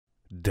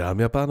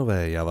Dámy a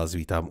pánové, já vás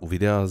vítám u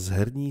videa z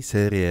herní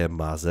série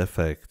Mass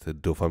Effect.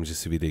 Doufám, že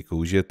si videjko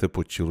užijete,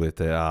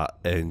 počilujete a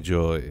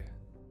enjoy.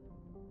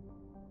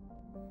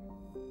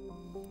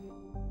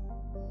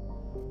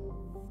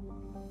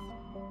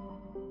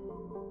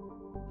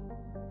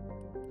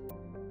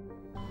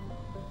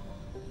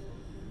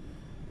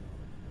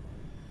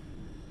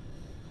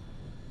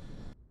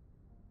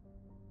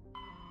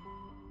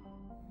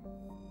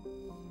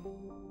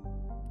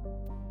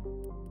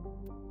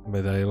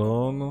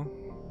 Medailon.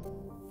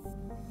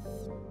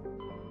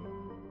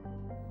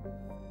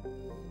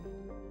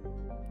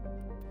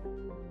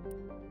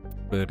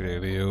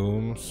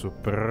 Beryllium,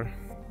 super.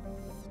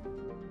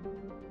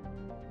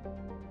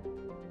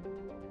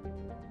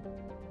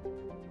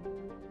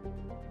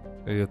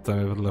 Je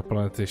tam vedle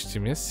planety ještě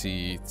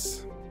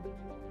měsíc.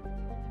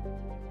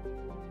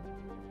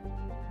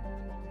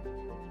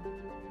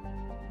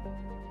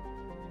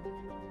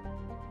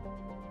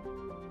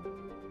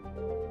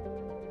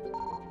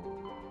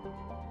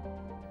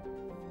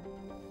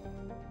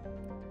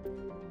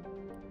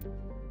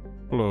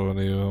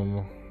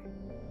 Polonium.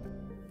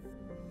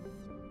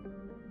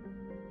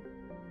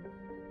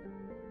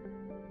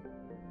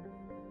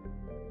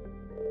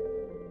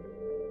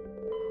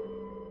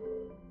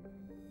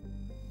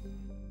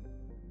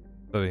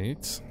 Tady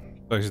nic,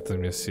 takže ten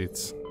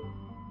měsíc.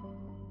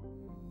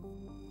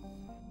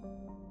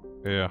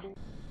 Jo.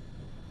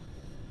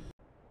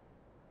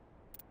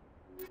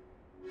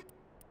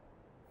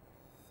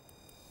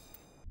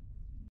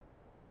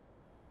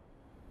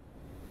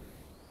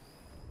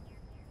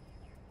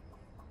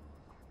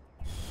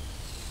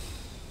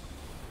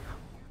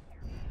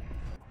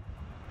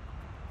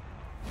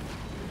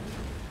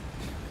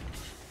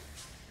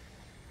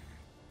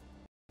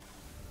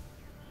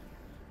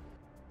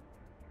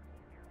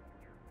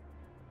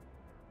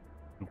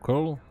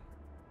 Úkol?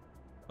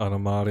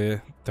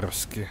 Anomálie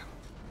trosky.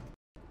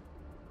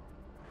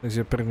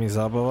 Takže první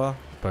zábava,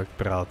 pak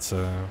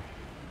práce.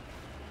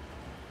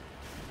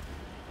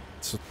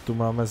 Co tu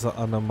máme za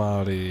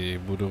anomálii?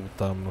 Budou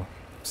tam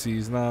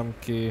psí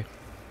známky,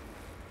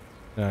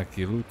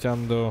 nějaký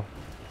luťando,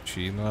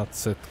 či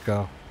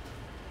nadsetka.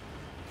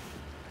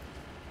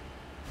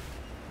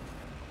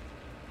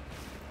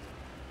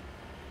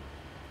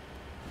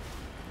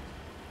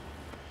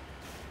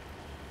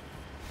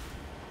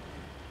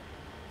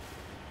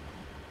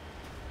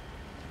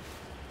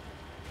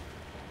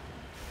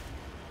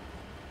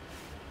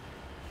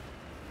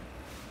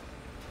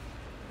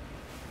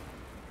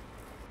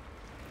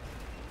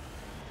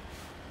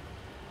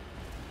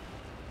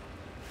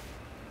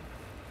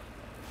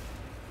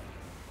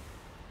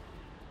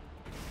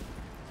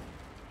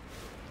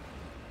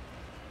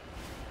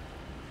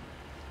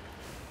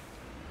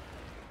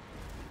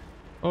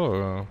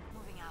 Oh.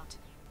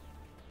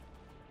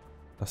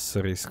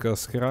 Asyrijská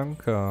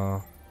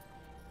schránka.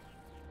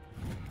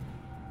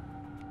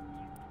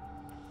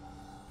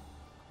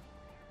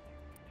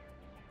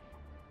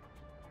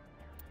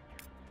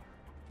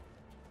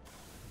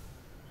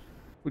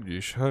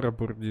 Budíš,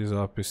 haraburdí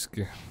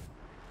zápisky.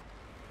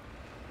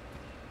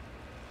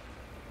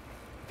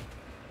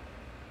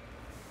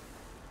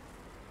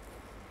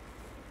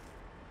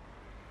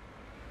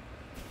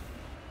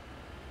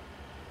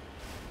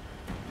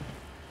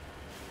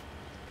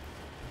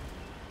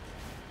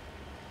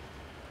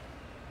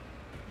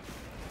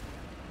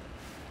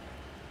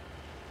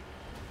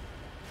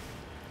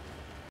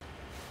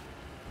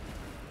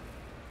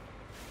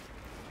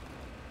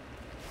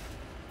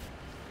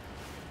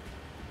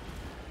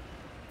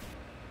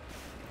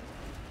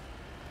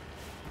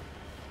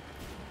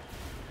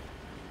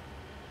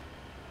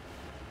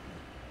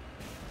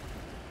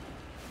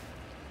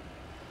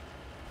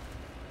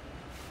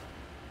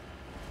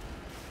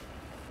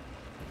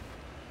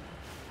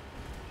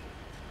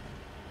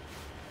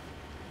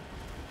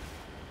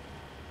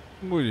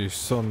 Budíš,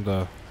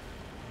 sonda.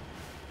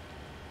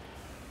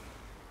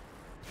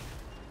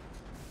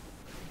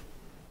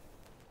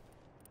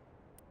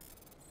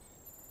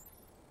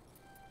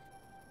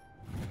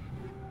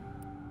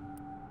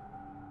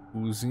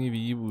 Fúzní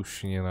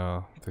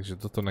výbušnina, takže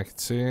toto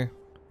nechci.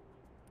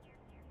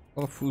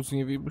 Ale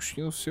fúzní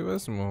výbušninu si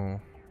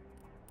vezmu.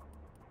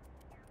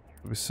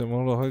 To by se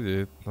mohlo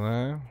hodit,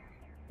 ne?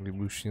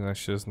 Výbušnina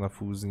 6 na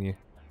fúzní.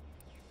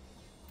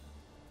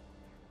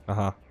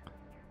 Aha.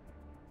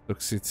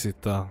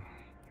 Toxicita.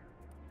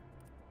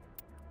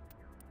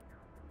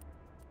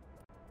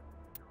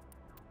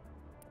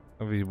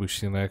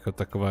 Výbušnina jako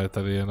taková je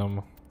tady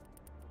jenom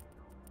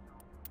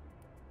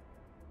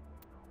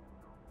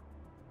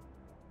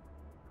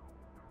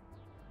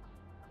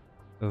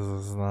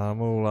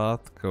známou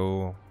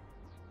látkou.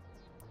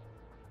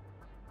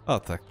 A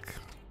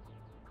tak.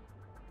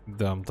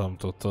 Dám tam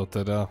toto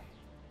teda.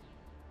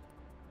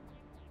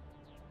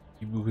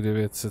 Výbuch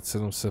 900,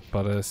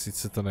 750,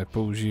 sice to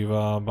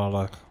nepoužívám,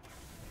 ale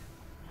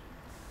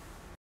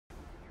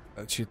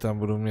či tam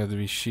budu mít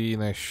vyšší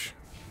než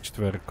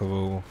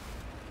čtverkovou.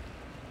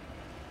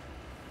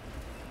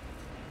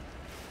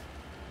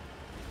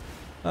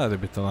 A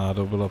kdyby to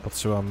náhodou bylo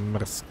potřeba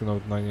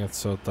mrsknout na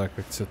něco, tak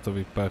ať se to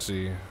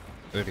vypaří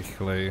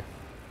rychleji.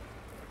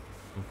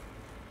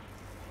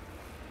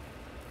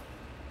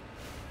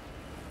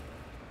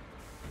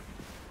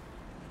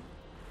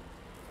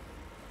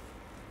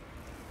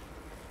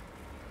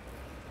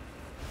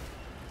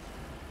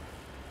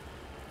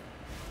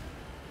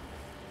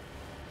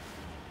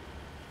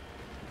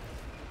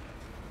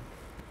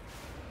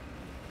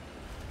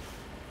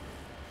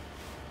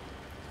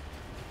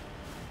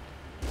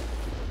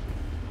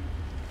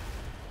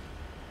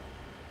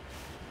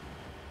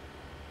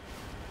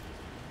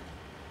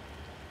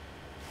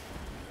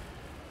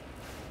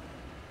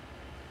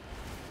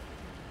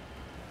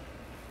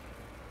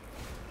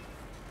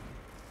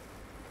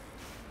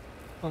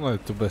 Ono je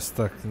tu bez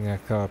tak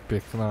nějaká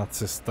pěkná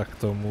cesta k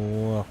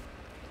tomu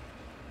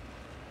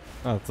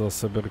a to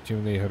se beru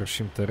tím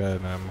nejhorším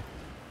terénem.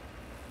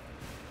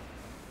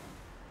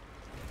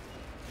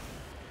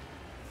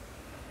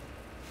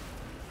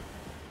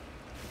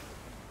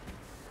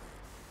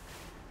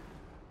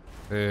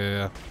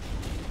 Yeah.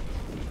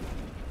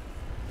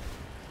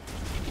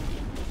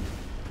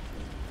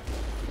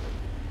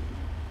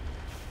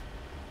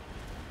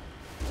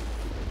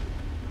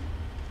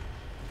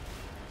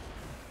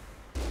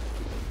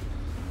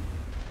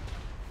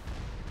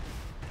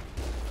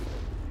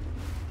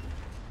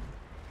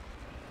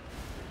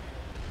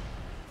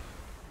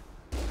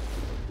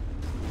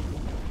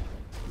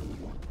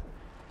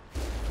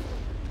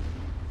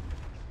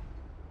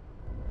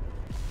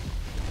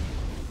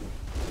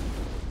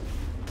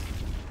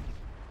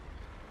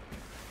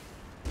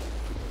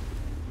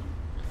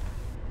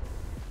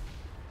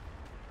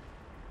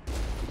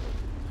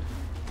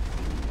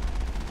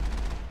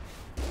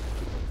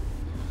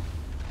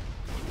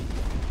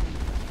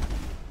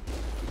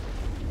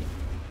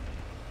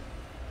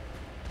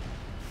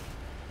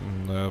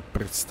 No,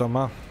 pryč s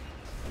tama.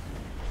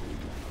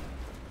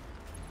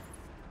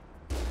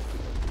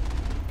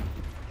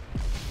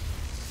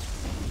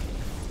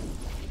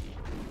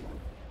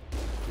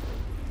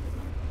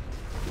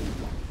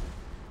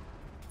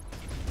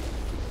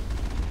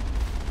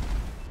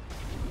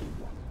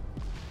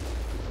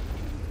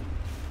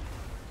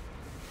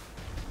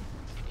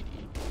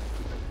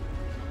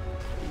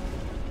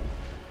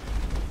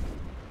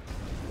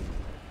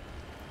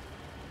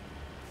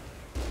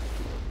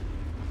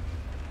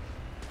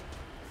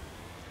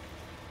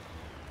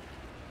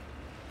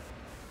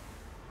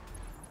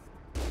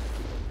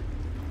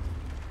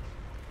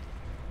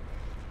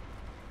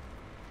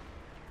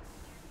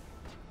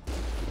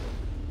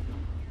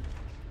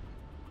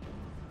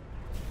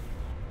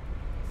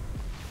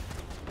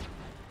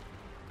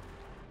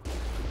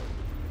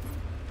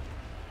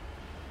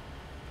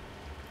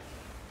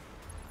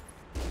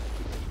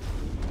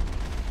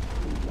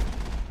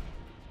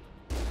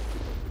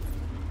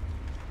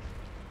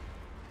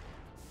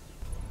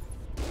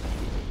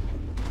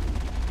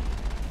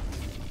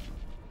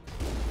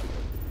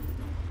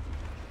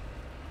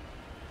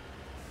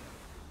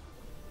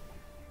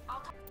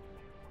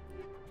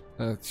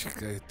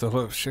 Čekaj,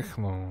 tohle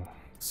všechno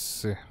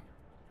si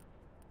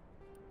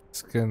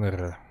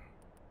skener.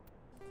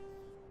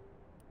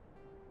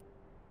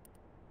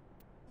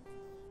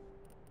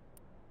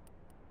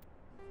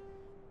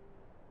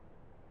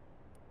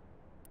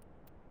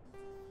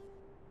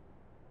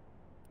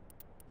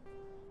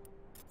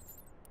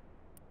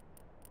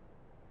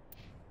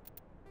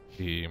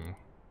 Tím.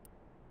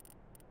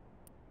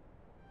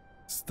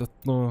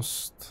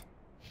 Statnost.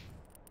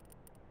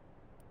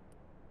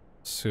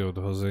 Si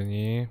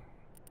odhození.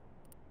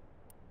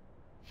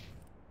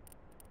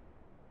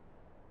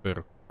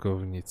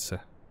 Brokovnice.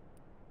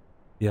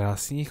 Já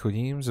s ní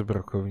chodím z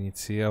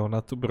brokovnicí a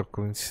ona tu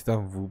brokovnici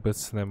tam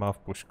vůbec nemá v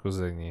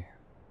poškození.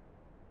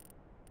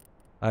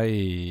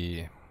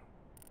 Aj.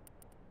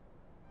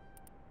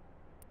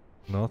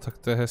 No, tak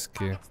to je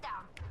hezky.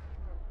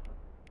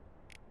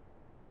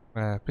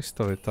 Ne,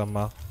 pistoli tam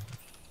má.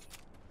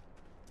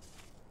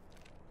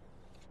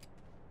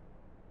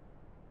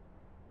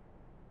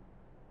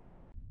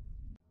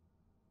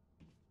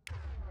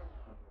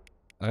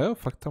 A jo,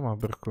 fakt tam má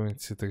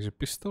brokovnici, takže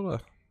pistole.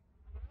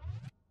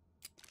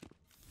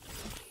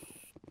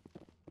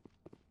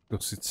 To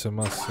sice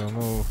má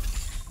silnou...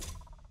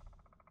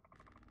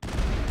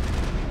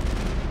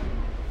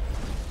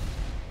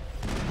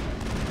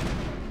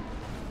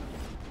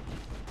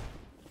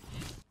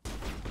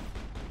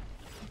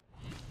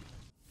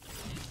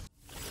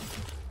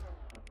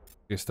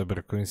 Jestli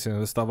brokovnici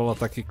nedostávala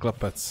taky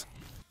klepec.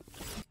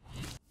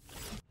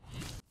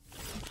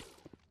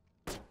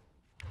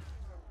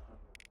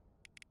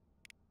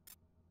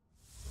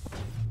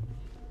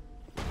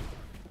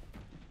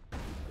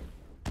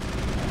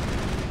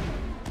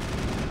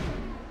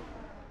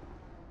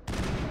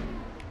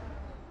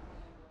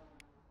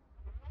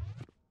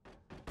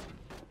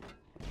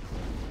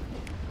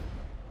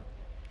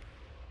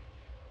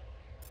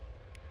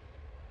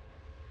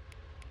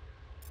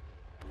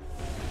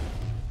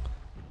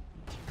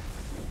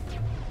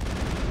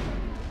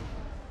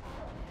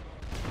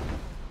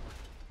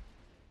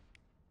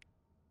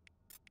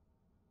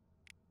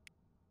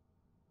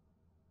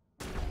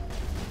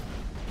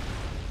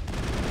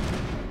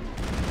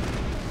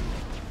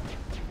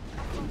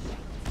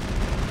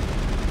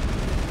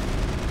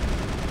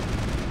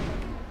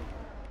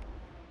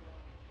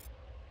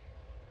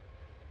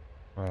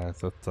 Ne,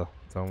 toto,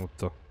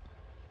 tomuto.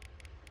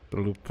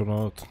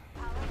 Lupnout.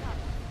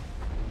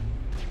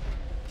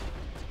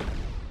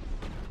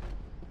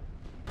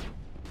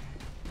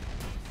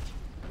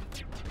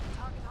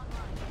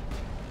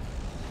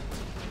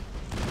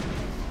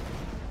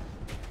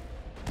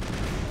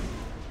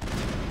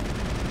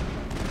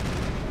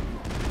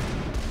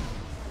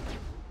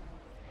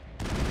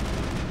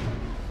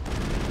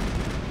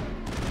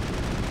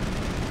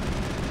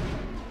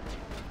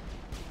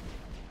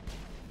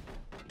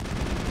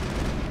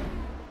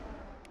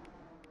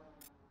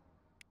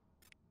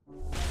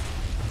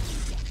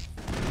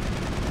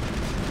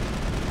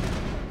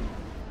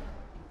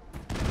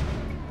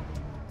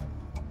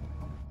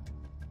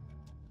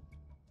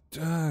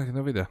 Tak,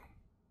 no videa.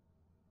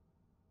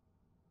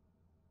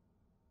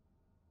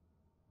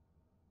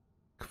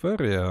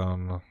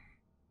 Kvarian.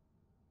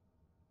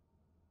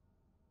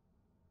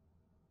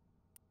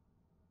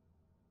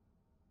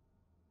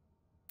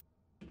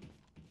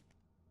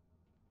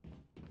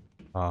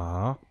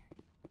 Aha.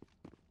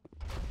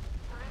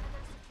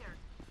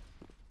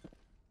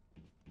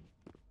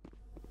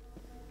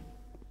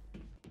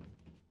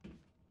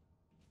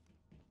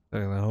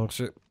 Tak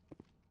nahoře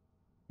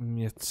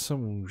něco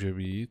může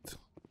být.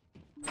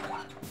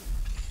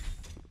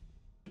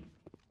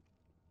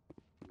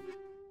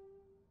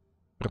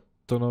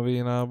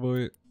 Protonový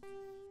náboj.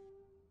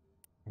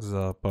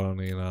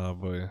 Zápalný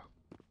náboj.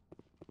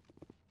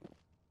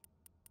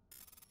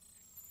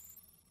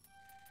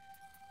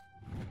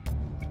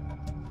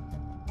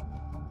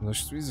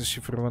 Množství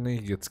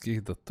zašifrovaných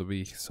dětských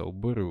datových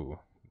souborů.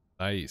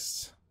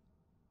 Nice.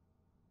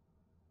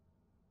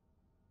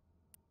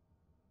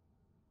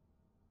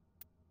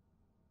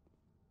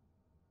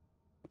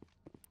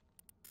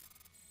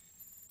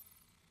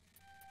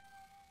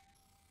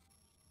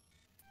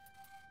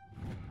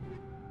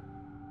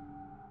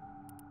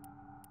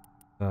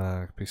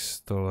 Tak,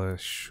 pistole,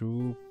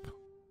 šup.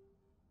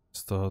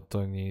 Z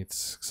tohoto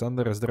nic.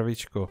 Xander,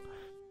 zdravíčko.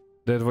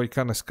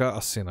 D2 dneska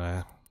asi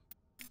ne.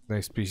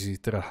 Nejspíš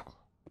zítra.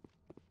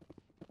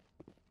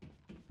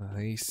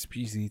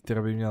 Nejspíš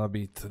zítra by měla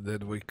být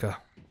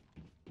D2.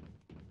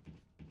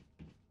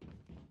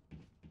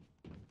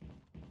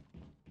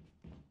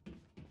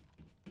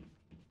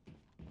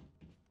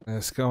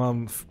 Dneska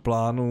mám v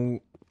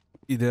plánu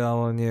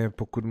ideálně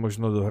pokud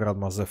možno dohrát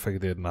Mass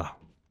Effect 1.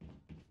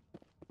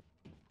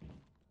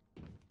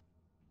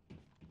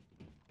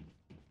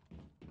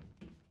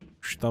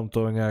 Už tam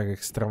toho nějak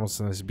extra moc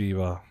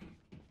nezbývá.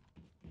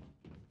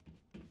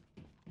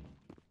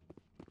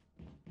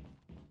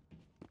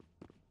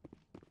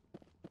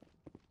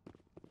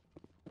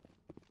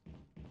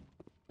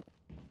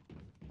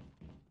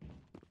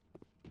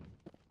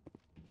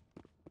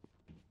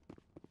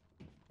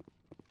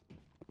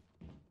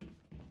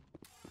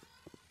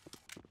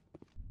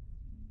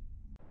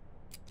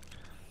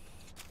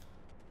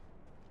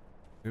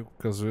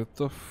 Ukazuje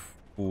to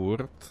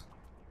furt.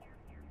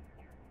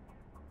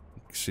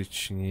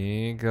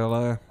 Křičník,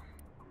 ale...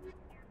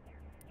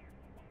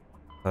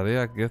 Tady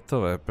jak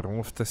getové,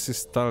 promluvte si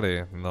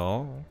stali,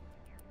 no.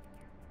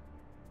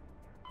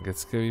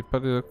 Getské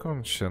výpady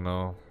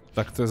dokončeno.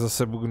 Tak to je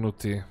zase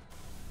bugnutý.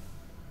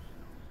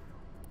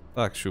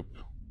 Tak šup.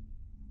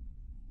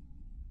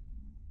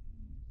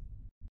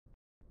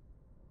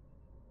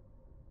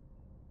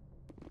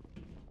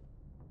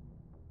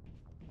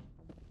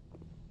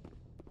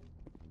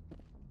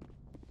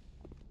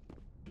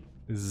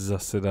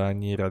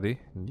 Zasedání rady?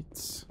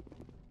 Nic.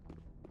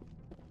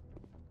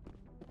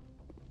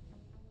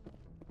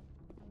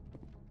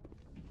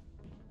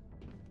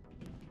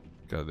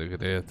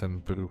 Kde je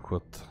ten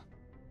průchod?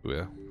 Tu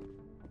je.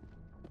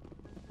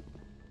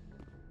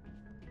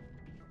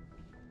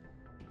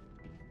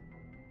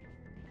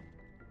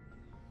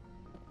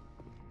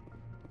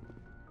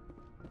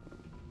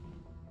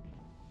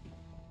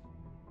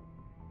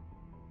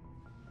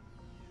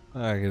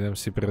 Tak jdem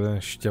si pro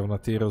ten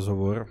šťavnatý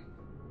rozhovor.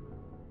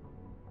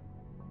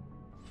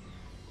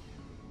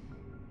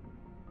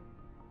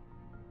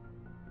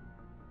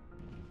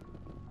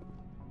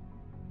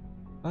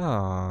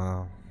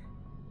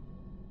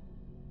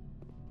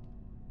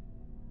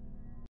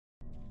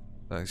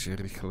 Takže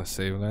rychle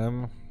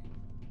savenem.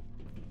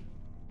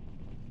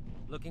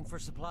 Looking for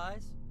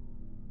supplies?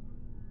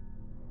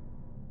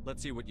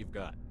 Let's see what you've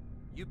got.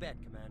 You bet,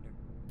 Commander.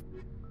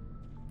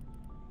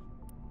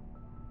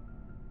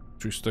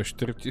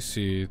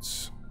 304 000.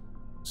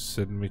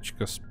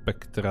 Sedmička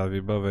spektra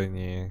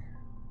vybavení.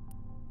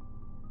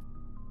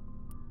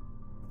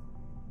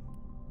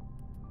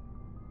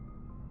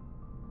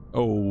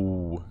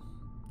 Oh.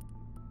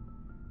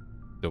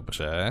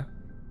 Dobře.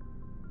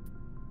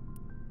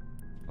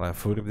 Ale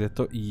furt je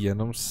to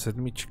jenom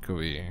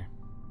sedmičkový.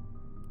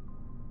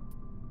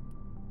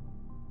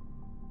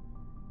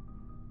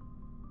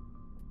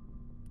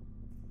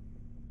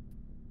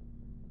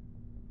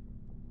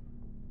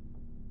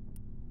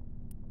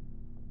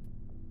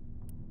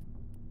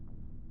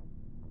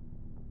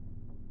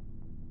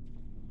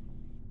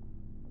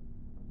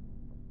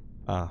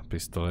 A,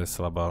 pistole je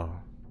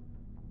slabá.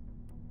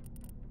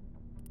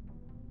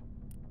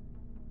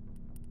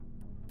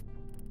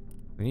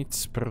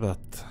 Nic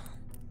prodat.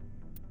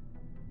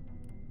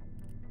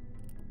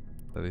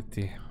 Tady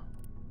ty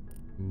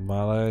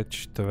malé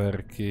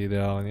čtverky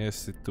ideálně,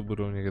 jestli tu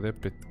budou někde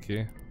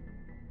pětky.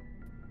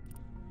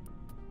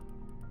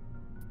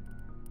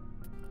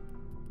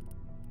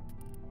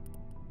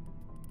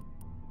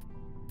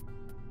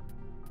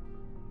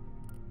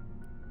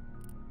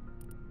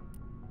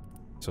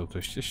 Jsou to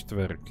ještě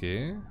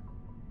čtverky?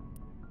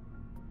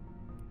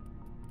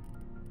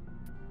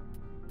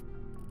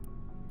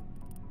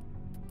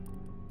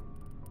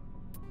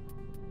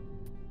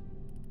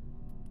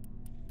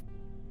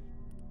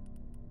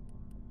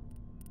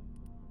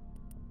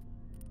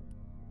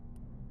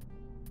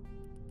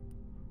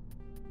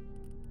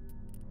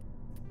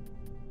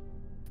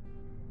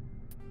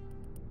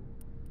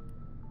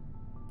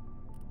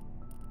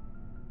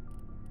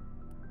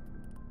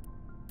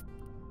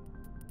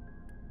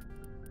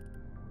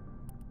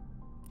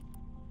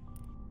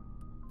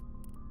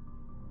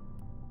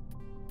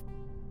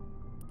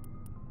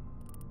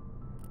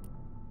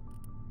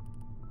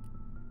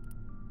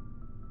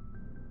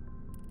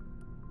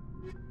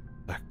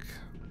 Tak.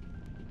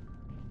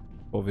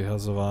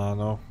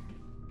 Povyhazováno.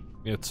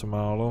 Něco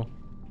málo.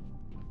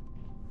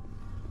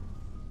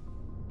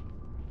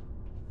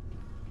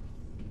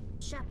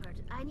 Shepard,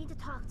 I need to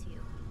talk to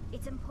you.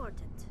 It's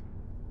important.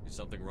 Is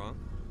something wrong?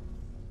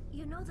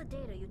 You know the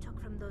data you took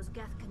from those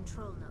Geth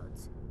control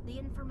nodes? The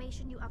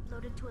information you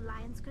uploaded to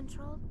Alliance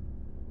Control?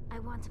 I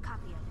want a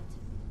copy of it.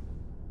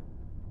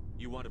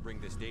 You want to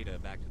bring this data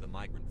back to the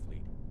migrant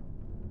fleet?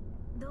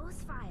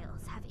 Those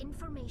files have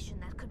information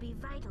that could be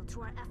vital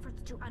to our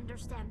efforts to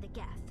understand the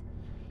Geth.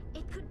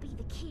 It could be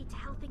the key to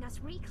helping us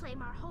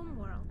reclaim our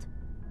homeworld.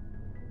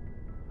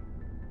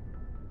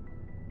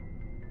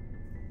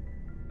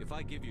 If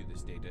I give you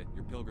this data,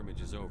 your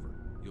pilgrimage is over.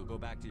 You'll go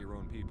back to your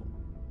own people.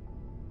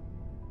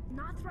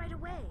 Not right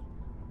away.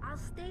 I'll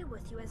stay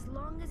with you as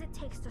long as it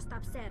takes to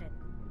stop Seren.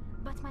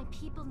 But my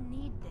people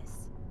need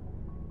this.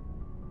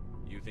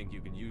 You think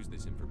you can use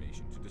this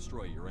information to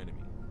destroy your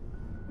enemy?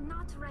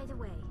 Not right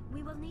away.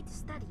 We will need to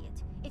study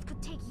it. It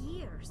could take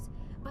years,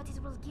 but it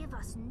will give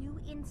us new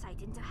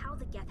insight into how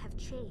the Geth have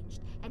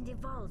changed and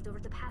evolved over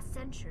the past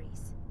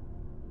centuries.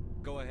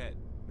 Go ahead,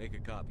 make a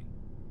copy.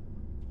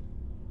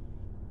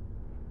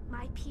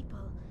 My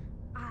people,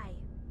 I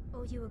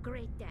owe you a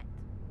great debt,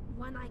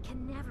 one I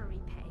can never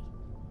repay.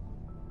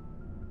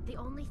 The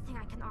only thing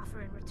I can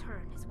offer in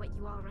return is what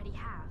you already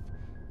have.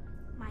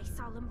 My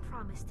solemn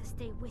promise to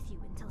stay with you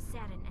until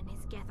Seren and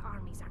his Geth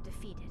armies are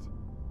defeated.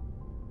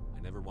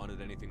 I never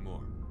wanted anything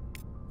more.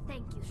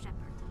 Thank you,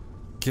 Shepard.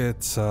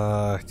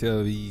 Keca,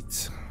 chtěl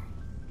víc.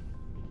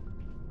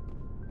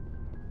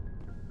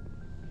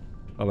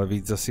 Ale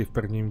víc asi v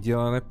prvním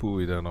díle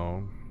nepůjde,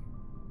 no.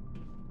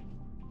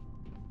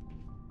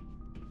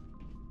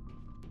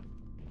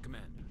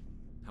 Commander,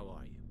 how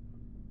are you?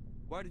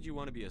 Why did you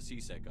want to be a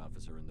CSEC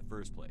officer in the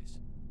first place?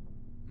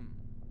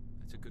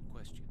 That's a good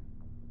question.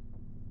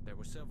 There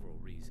were several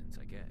reasons,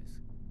 I guess.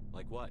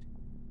 Like what?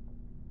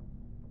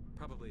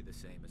 Probably the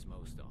same as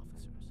most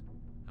officers.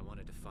 I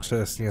wanted to fight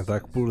Přesně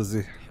tak,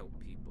 pulzy. to help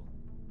people.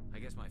 I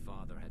guess my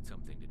father had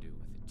something to do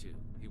with it too.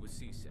 He was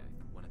CSEC,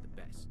 one of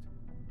the best.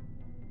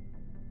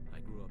 I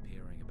grew up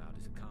hearing about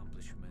his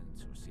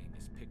accomplishments or seeing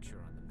his picture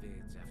on the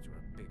vids after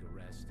a big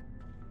arrest.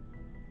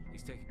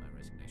 He's taking my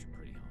resignation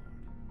pretty hard.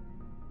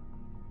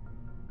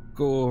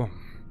 Jako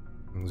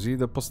vzít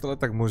do postele,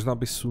 tak možná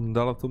by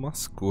sundala tu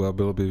masku a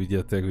bylo by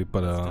vidět, jak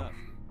vypadá.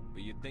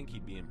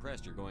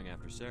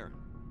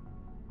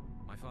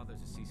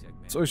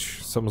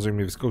 Což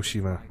samozřejmě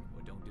vyzkoušíme.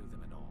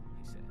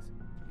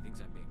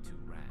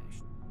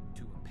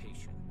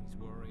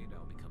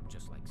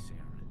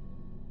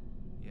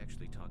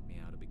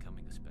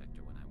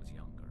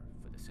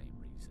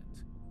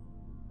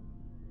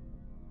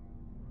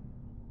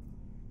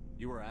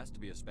 You were asked to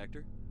be a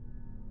Spectre?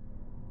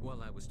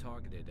 Well, I was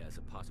targeted as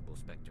a possible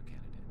Spectre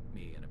candidate,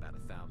 me and about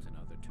 1,000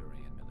 other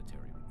Turian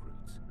military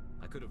recruits.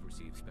 I could have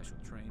received special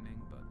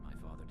training, but my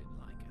father didn't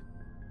like it.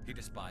 He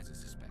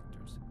despises the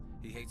Spectres.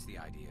 He hates the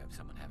idea of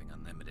someone having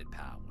unlimited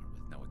power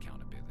with no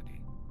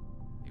accountability.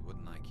 He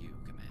wouldn't like you,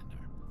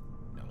 Commander.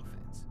 No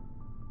offense.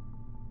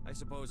 I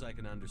suppose I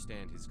can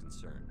understand his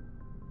concern.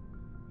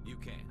 You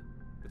can,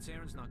 but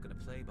Saren's not going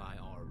to play by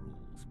our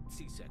rules,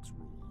 CSEC's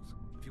rules.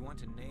 If you want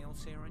to nail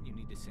Seren, you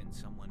need to send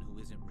someone who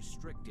isn't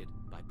restricted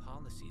by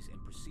policies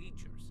and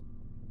procedures.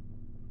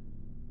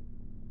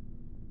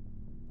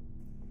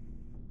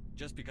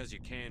 Just because you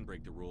can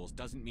break the rules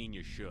doesn't mean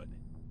you should.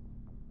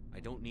 I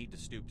don't need to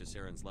stoop to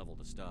Saren's level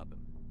to stop him.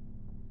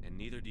 And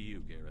neither do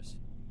you, Garrus.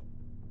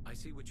 I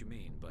see what you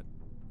mean, but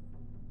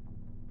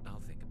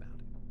I'll think about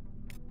it.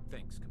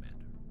 Thanks,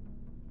 Commander.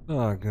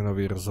 Tak,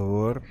 nový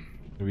rozhovor.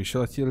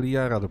 Vyšla ti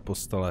Liara do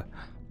postele.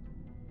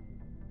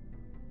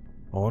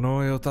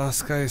 Ono je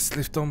otázka,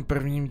 jestli v tom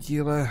prvním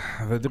díle,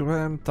 ve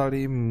druhém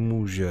Tali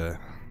může,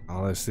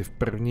 ale jestli v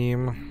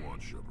prvním...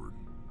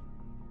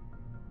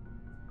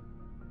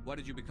 Why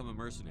did you become a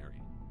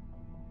mercenary?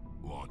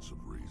 Lots of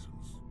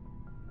reasons.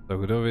 To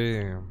kdo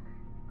ví?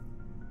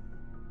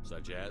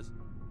 Such as?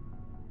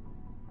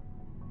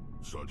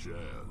 Such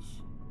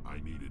as, I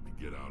needed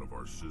to get out of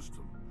our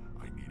system,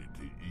 I needed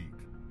to eat,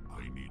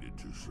 I needed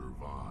to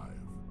survive.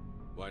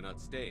 Why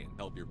not stay and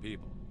help your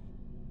people?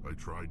 I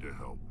tried to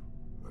help.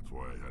 That's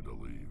why I had to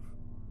leave.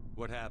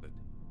 What happened?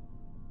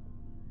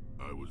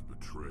 I was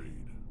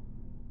betrayed.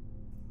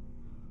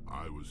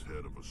 I was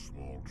head of a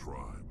small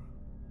tribe.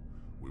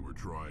 We were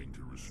trying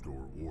to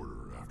restore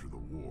order after the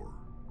war,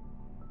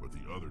 but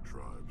the other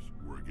tribes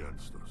were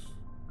against us.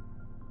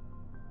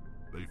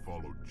 They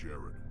followed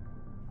Jared,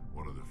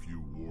 one of the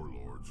few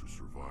warlords who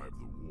survived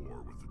the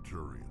war with the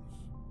Turians.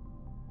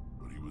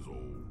 But he was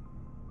old,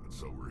 and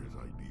so were his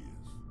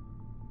ideas.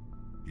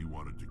 He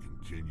wanted to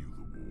continue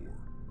the war.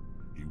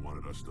 He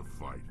wanted us to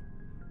fight.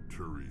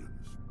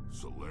 Turians,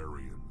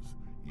 Solarians,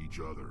 each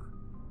other.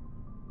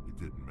 It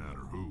didn't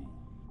matter who,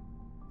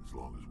 as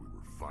long as we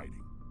were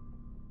fighting.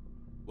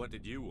 What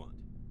did you want?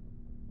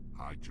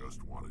 I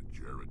just wanted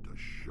Jared to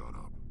shut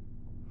up,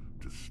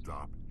 to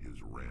stop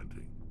his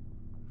ranting.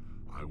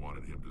 I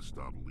wanted him to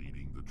stop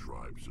leading the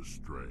tribes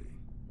astray.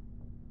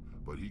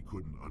 But he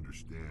couldn't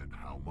understand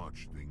how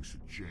much things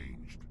had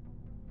changed.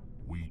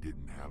 We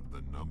didn't have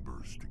the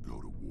numbers to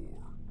go to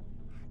war.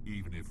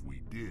 Even if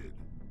we did,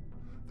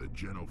 the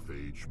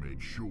genophage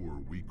made sure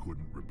we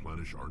couldn't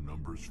replenish our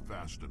numbers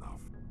fast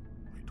enough.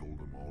 I told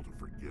them all to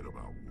forget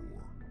about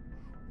war.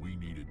 We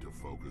needed to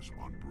focus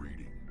on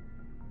breeding,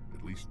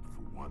 at least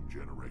for one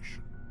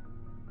generation.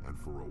 And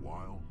for a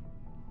while,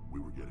 we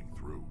were getting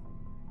through.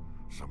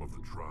 Some of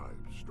the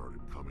tribes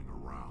started coming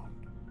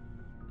around.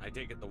 I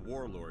take it the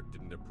warlord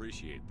didn't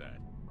appreciate that.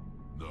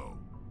 No,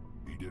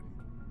 he didn't.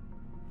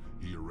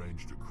 He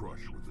arranged a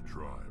crush with the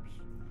tribes,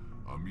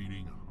 a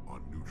meeting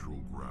on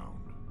neutral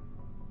ground.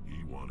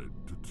 He wanted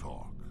to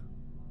talk.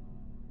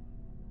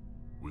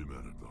 We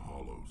met at the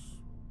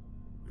Hollows,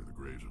 near the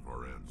graves of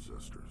our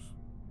ancestors.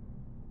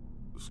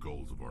 The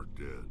skulls of our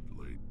dead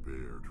laid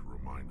bare to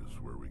remind us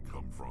where we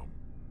come from,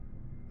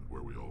 and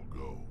where we all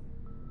go.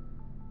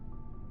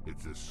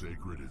 It's as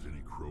sacred as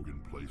any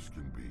Krogan place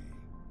can be.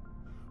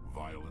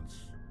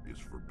 Violence is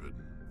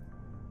forbidden.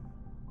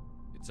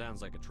 It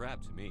sounds like a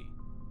trap to me.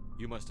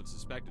 You must have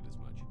suspected as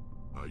much.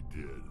 I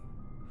did.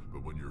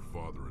 But when your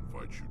father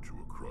invites you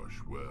to a crush,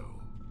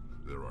 well,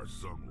 there are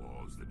some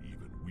laws that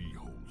even we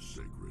hold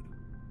sacred.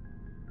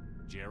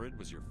 Jared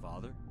was your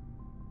father?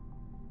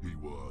 He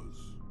was.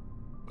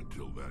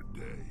 Until that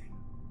day.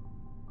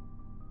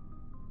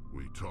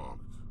 We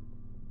talked,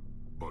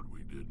 but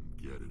we didn't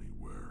get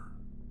anywhere.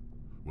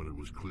 When it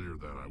was clear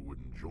that I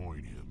wouldn't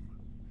join him,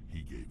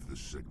 he gave the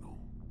signal.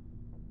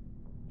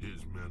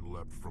 His men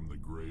leapt from the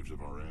graves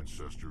of our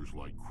ancestors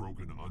like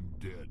Krogan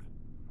undead.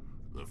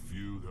 The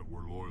few that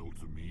were loyal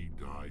to me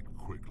died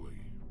quickly.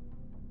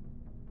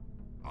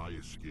 I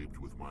escaped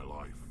with my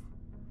life,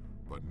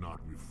 but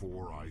not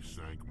before I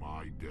sank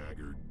my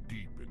dagger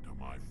deep into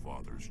my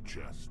father's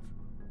chest.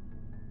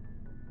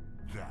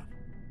 That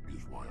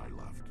is why I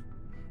left,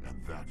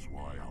 and that's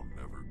why I'll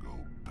never go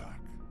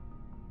back.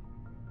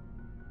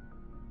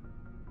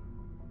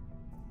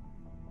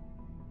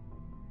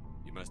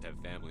 You must have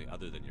family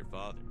other than your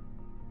father.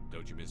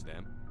 Don't you miss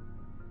them?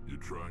 You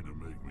trying to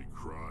make me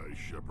cry,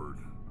 Shepard?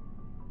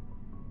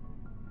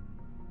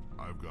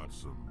 I've got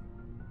some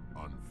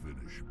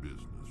unfinished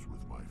business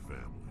with my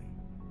family,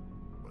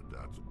 but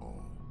that's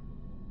all.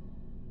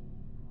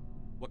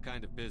 What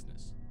kind of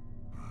business?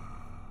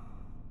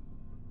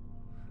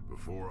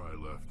 Before I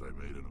left, I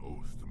made an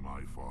oath to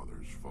my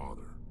father's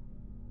father.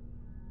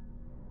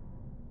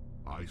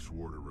 I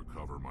swore to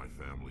recover my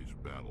family's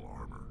battle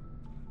armor.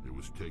 It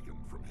was taken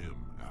from him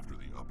after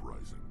the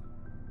uprising.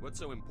 What's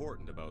so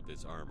important about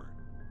this armor?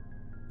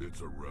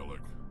 It's a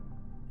relic.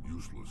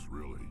 Useless,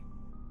 really.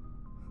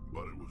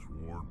 But it was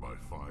worn by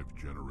 5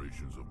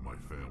 generations of my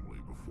family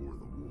before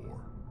the war.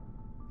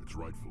 It's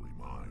rightfully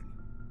mine.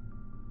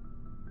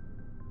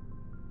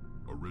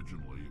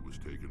 Originally, it was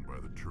taken by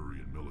the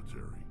Turian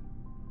military.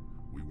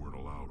 We weren't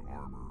allowed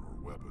armor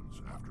or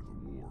weapons after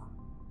the war.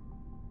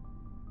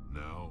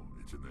 Now,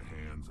 it's in the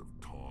hands of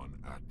Ton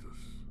Actus,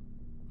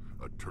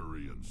 a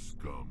Turian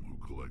scum who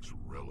collects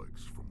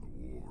relics from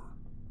the war.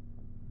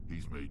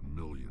 He's made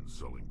millions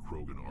selling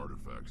Krogan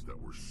artifacts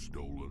that were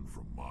stolen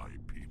from my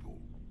people.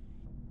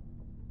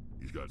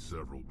 He's got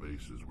several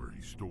bases where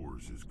he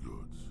stores his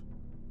goods,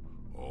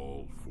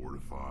 all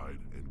fortified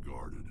and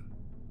guarded.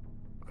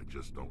 I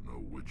just don't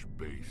know which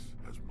base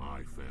has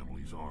my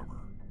family's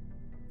armor.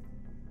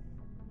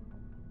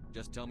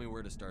 Just tell me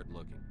where to start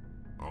looking.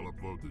 I'll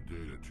upload the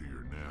data to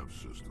your nav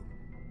system.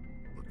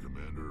 But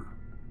Commander,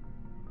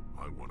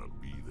 I want to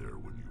be there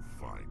when you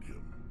find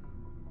him.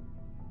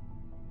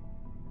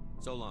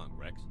 So long,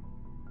 Rex.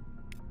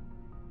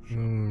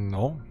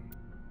 No.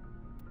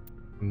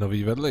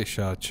 Nový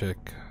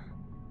vedlejšáček.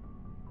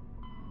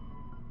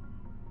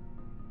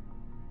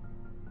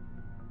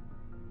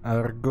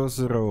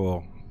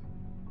 Argozro.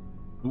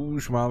 Tu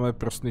už máme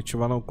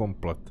prosničovanou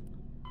komplet.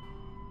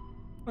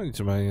 No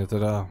nicméně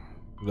teda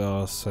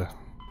dá se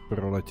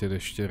proletět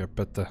ještě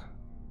repete.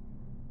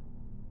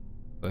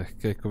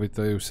 Lehké kovy,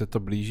 tady už se to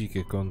blíží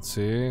ke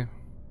konci.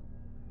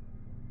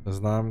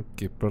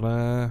 Známky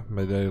plné,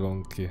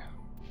 medailonky.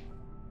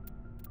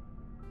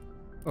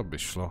 To by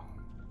šlo.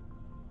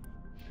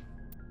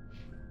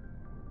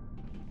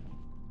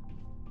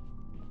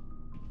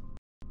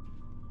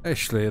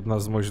 Ještě jedna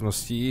z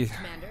možností.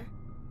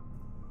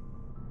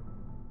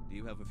 Do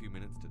you have a few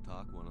minutes to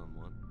talk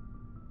one-on-one?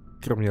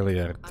 Kromě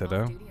lier, teda.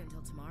 I'm off duty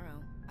until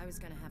tomorrow. I was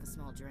gonna have a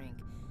small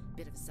drink,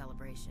 bit of a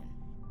celebration,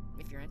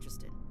 if you're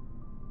interested.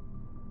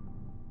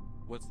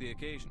 What's the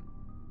occasion?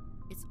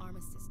 It's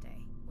Armistice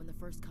Day, when the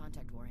first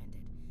contact war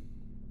ended.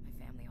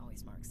 My family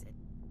always marks it.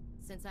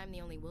 Since I'm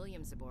the only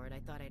Williams aboard, I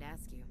thought I'd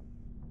ask you.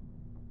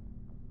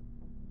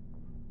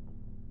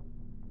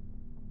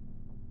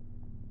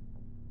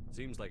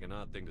 Seems like an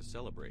odd thing to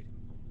celebrate.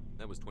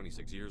 That was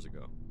 26 years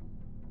ago.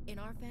 In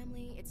our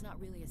family, it's not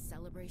really a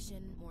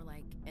celebration, more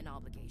like an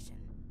obligation.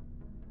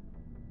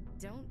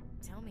 Don't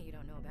tell me you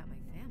don't know about my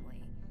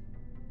family.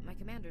 My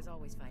commanders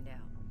always find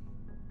out.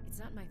 It's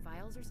not in my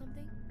files or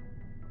something?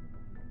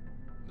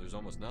 There's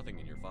almost nothing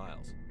in your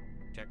files.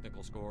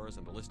 Technical scores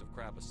and a list of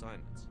crap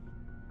assignments.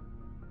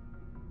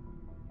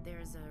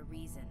 There's a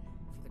reason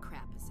for the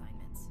crap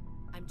assignments.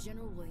 I'm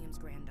General Williams'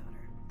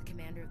 granddaughter, the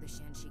commander of the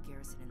Shanxi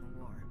garrison in the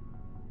war.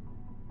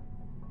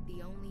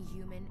 The only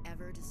human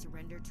ever to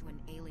surrender to an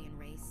alien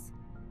race.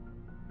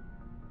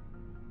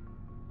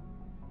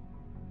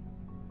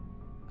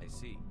 I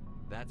see.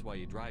 That's why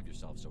you drive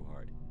yourself so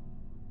hard.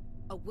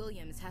 A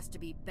Williams has to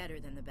be better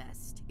than the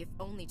best, if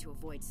only to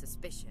avoid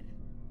suspicion.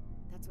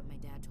 That's what my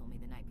dad told me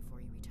the night before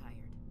he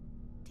retired.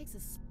 Takes a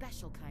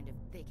special kind of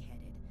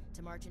thick-headed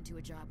to march into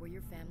a job where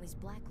your family's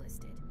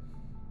blacklisted.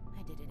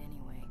 I did it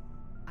anyway.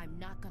 I'm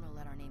not gonna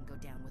let our name go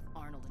down with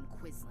Arnold and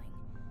Quisling.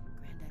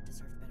 Granddad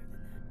deserved better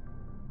than that.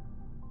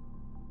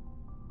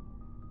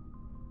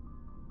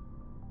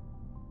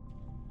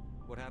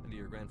 What happened to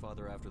your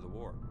grandfather after the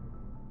war?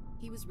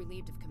 He was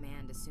relieved of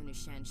command as soon as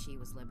Shanxi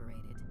was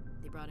liberated.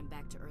 They brought him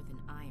back to Earth in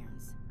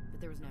irons, but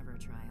there was never a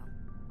trial.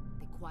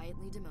 They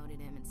quietly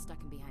demoted him and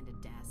stuck him behind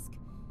a desk.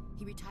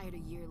 He retired a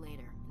year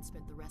later and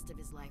spent the rest of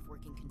his life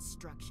working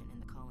construction in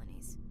the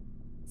colonies.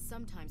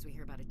 Sometimes we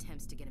hear about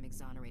attempts to get him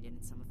exonerated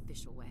in some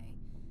official way.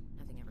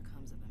 Nothing ever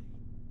comes of him.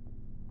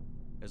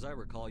 As I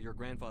recall, your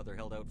grandfather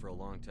held out for a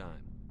long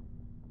time.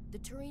 The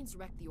Turians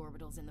wrecked the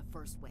orbitals in the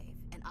first wave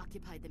and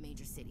occupied the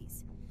major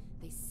cities.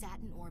 They sat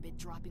in orbit,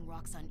 dropping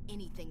rocks on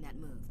anything that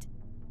moved.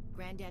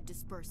 Granddad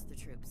dispersed the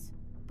troops,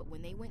 but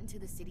when they went into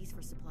the cities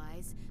for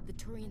supplies, the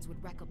Turians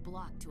would wreck a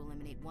block to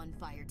eliminate one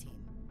fire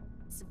team.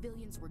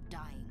 Civilians were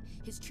dying,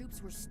 his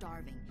troops were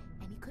starving,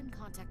 and he couldn't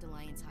contact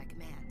Alliance High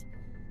Command,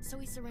 so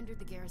he surrendered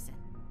the garrison.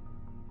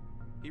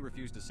 He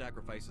refused to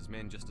sacrifice his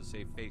men just to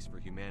save face for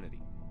humanity.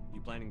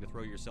 You planning to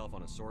throw yourself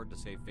on a sword to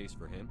save face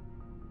for him?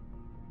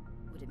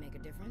 Would it make a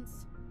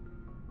difference?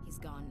 He's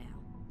gone now.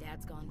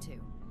 Dad's gone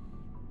too.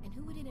 And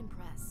who would it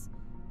impress?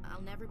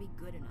 I'll never be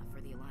good enough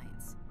for the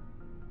Alliance.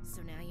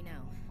 So now you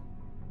know.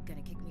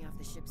 Gonna kick me off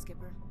the ship,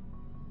 Skipper?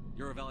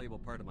 You're a valuable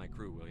part of my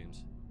crew,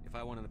 Williams. If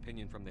I want an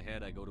opinion from the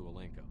head, I go to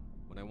Alenko.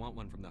 When I want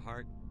one from the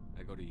heart,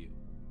 I go to you.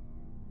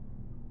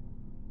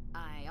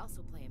 I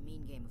also play a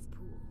mean game of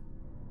pool.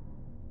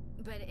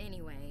 But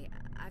anyway,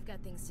 I've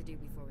got things to do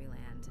before we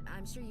land.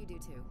 I'm sure you do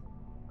too.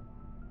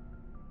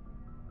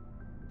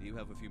 Do you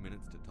have a few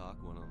minutes to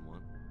talk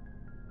one-on-one?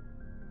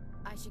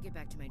 I should get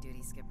back to my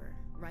duty, Skipper.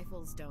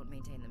 Rifles don't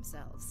maintain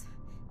themselves.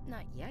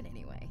 Not yet,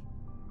 anyway.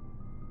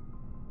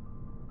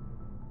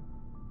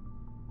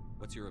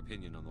 What's your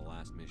opinion on the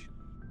last mission?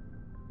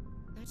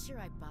 Not sure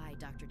I buy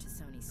Dr.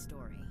 Tassoni's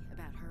story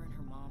about her and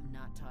her mom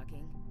not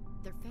talking.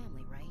 They're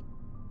family, right?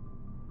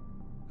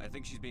 I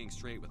think she's being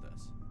straight with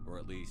us. Or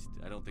at least,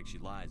 I don't think she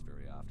lies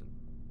very often.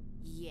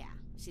 Yeah,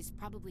 she's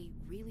probably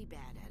really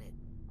bad at it.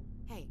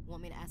 Hey,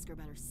 want me to ask her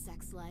about her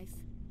sex life?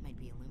 Might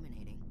be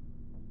illuminating.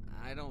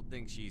 I don't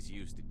think she's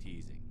used to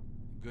teasing.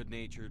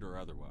 Good-natured or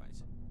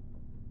otherwise.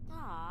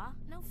 Aw,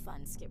 no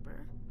fun,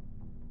 Skipper.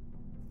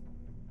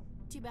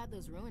 Too bad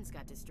those ruins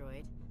got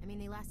destroyed. I mean,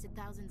 they lasted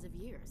thousands of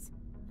years.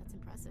 That's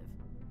impressive.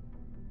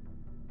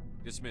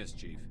 Dismissed,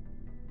 Chief.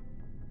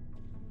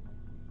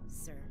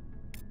 Sir.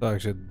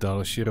 Takže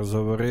další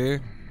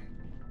rozhovory.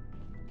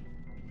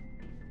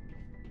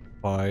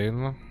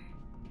 Fajn.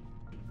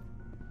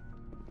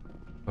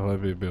 Tohle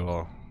by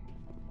bylo.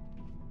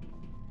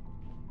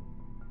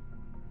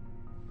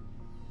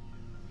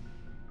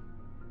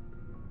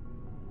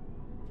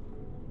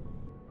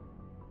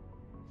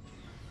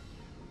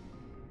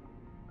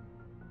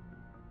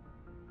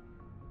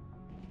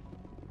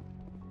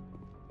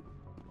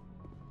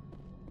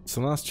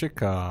 Co nás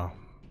čeká?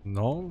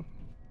 No,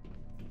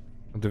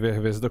 2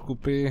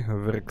 hvězdokupy,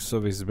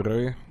 Vrxovi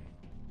zbroj.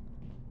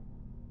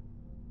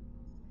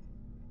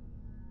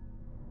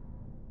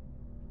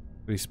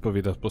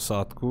 Vyspovídat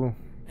posádku.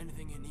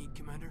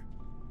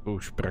 To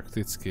už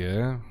prakticky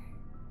je.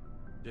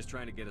 Just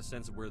trying to get a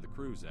sense of where the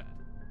crew's at.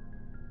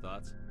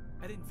 Thoughts?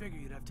 I didn't figure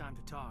you'd have time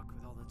to talk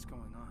with all that's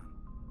going on.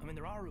 I mean,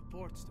 there are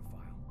reports to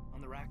file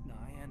on the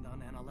Rachni and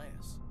on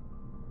Annaleus.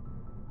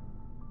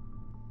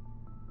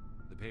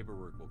 The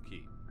paperwork will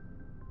keep.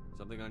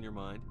 Something on your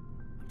mind?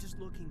 I'm just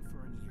looking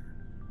for an ear.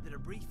 that a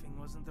briefing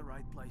wasn't the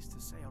right place to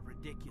say how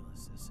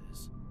ridiculous this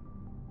is.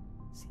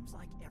 Seems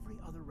like every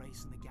other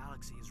race in the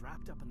galaxy is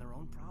wrapped up in their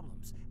own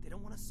problems. They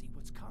don't want to see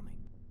what's coming.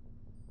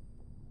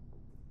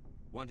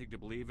 Wanting to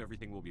believe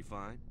everything will be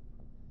fine?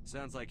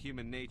 Sounds like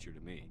human nature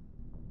to me.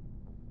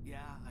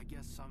 Yeah, I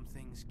guess some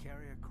things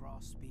carry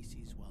across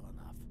species well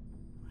enough.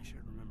 I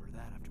should remember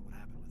that after what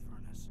happened with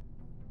Furnace.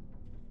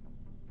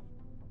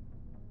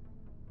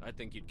 I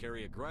think you'd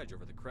carry a grudge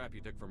over the crap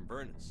you took from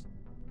Vernus.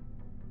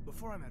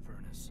 Before I met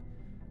Furnace,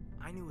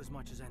 I knew as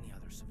much as any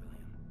other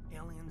civilian.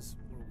 Aliens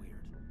were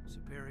weird,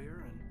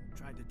 superior, and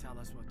tried to tell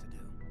us what to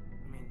do.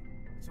 I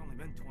mean, it's only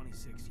been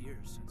 26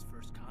 years since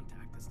first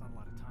contact. That's not a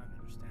lot of time to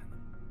understand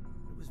them.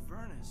 It was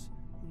Vernus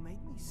who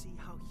made me see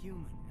how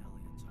human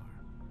aliens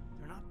are.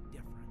 They're not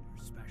different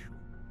or special.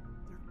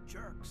 They're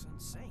jerks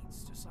and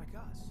saints, just like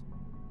us.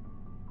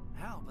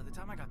 Hell, by the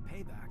time I got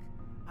payback,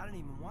 I didn't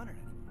even want it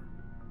anymore.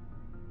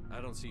 I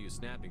don't see you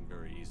snapping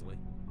very easily.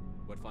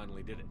 What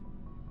finally did it?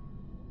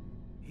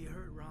 He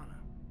hurt Rana.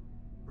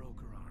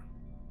 Broke her arm.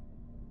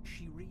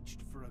 She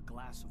reached for a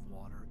glass of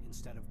water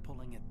instead of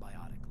pulling it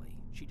biotically.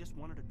 She just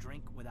wanted a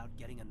drink without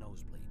getting a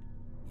nosebleed,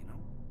 you know?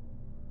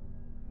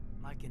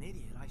 Like an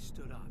idiot, I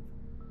stood up.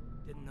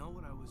 Didn't know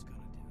what I was gonna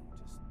do,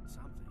 just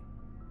something.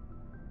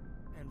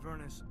 And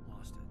Vernus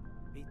lost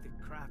it. Beat the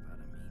crap out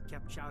of me.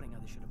 Kept shouting how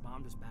they should have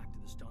bombed us back to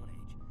the Stone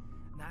Age.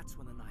 And that's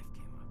when the knife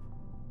came up.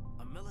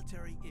 A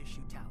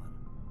military-issue talon,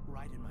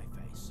 right in my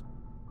face.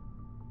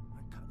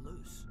 I cut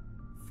loose.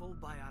 Full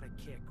biotic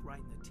kick right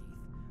in the teeth.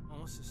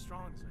 Almost as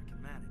strong as I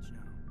can manage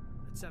now.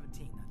 At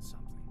 17, that's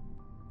something.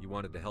 You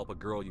wanted to help a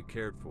girl you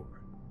cared for.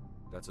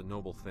 That's a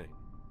noble thing.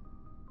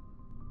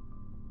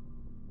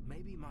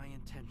 Maybe my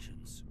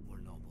intentions were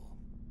noble,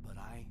 but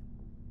I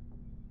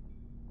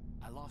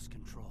lost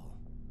control.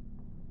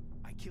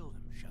 I killed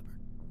him,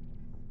 Shepard.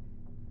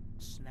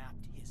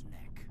 Snapped his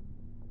neck.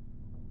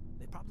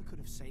 They probably could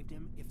have saved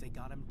him if they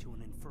got him to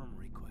an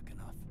infirmary quick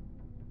enough.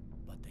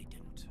 But they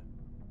didn't.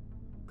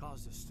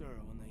 Caused a stir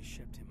when they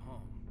shipped him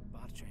home.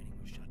 Bot training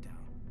was shut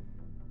down.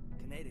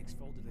 Kinetics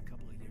folded a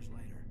couple of years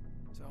later.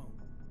 So,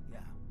 yeah,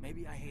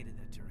 maybe I hated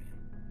that Turian.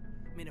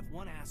 I mean, if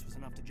one ass was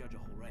enough to judge a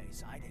whole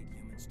race, I'd hate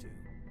humans too.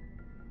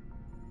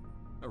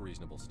 A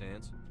reasonable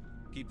stance.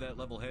 Keep that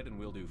level head and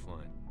we'll do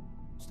fine.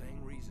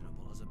 Staying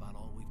reasonable is about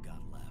all we've got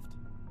left.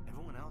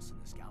 Everyone else in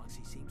this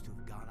galaxy seems to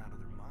have gone out of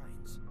their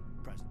minds.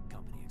 Present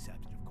company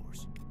accepted, of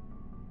course.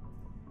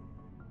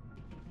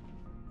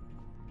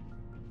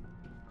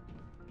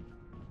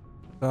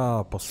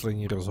 A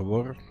poslední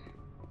rozhovor.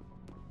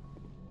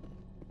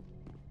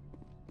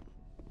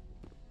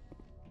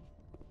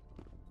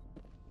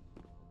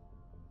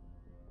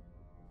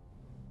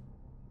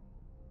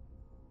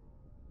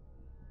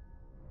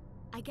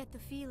 I get the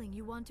feeling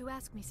you want to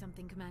ask me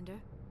something, Commander.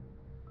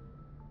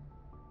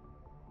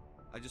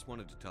 I just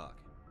wanted to talk.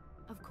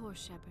 Of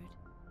course, Shepard.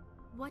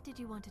 What did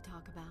you want to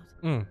talk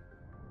about?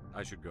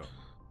 I should go.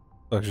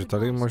 Takže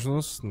tady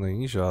možnost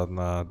není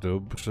žádná,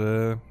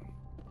 dobře.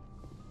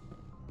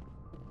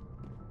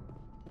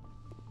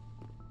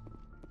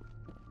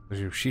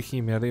 Takže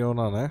všichni měli,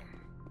 ona ne?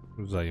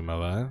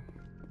 Zajímavé.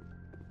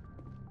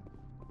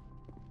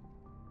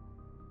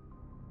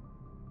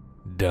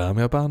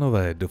 Dámy a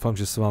pánové, doufám,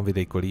 že se vám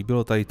videjko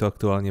líbilo, tady to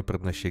aktuálně pro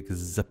dnešek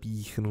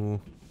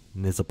zapíchnu.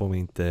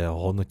 Nezapomeňte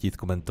hodnotit,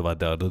 komentovat,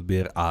 dát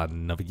odběr a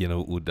na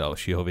viděnou u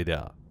dalšího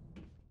videa.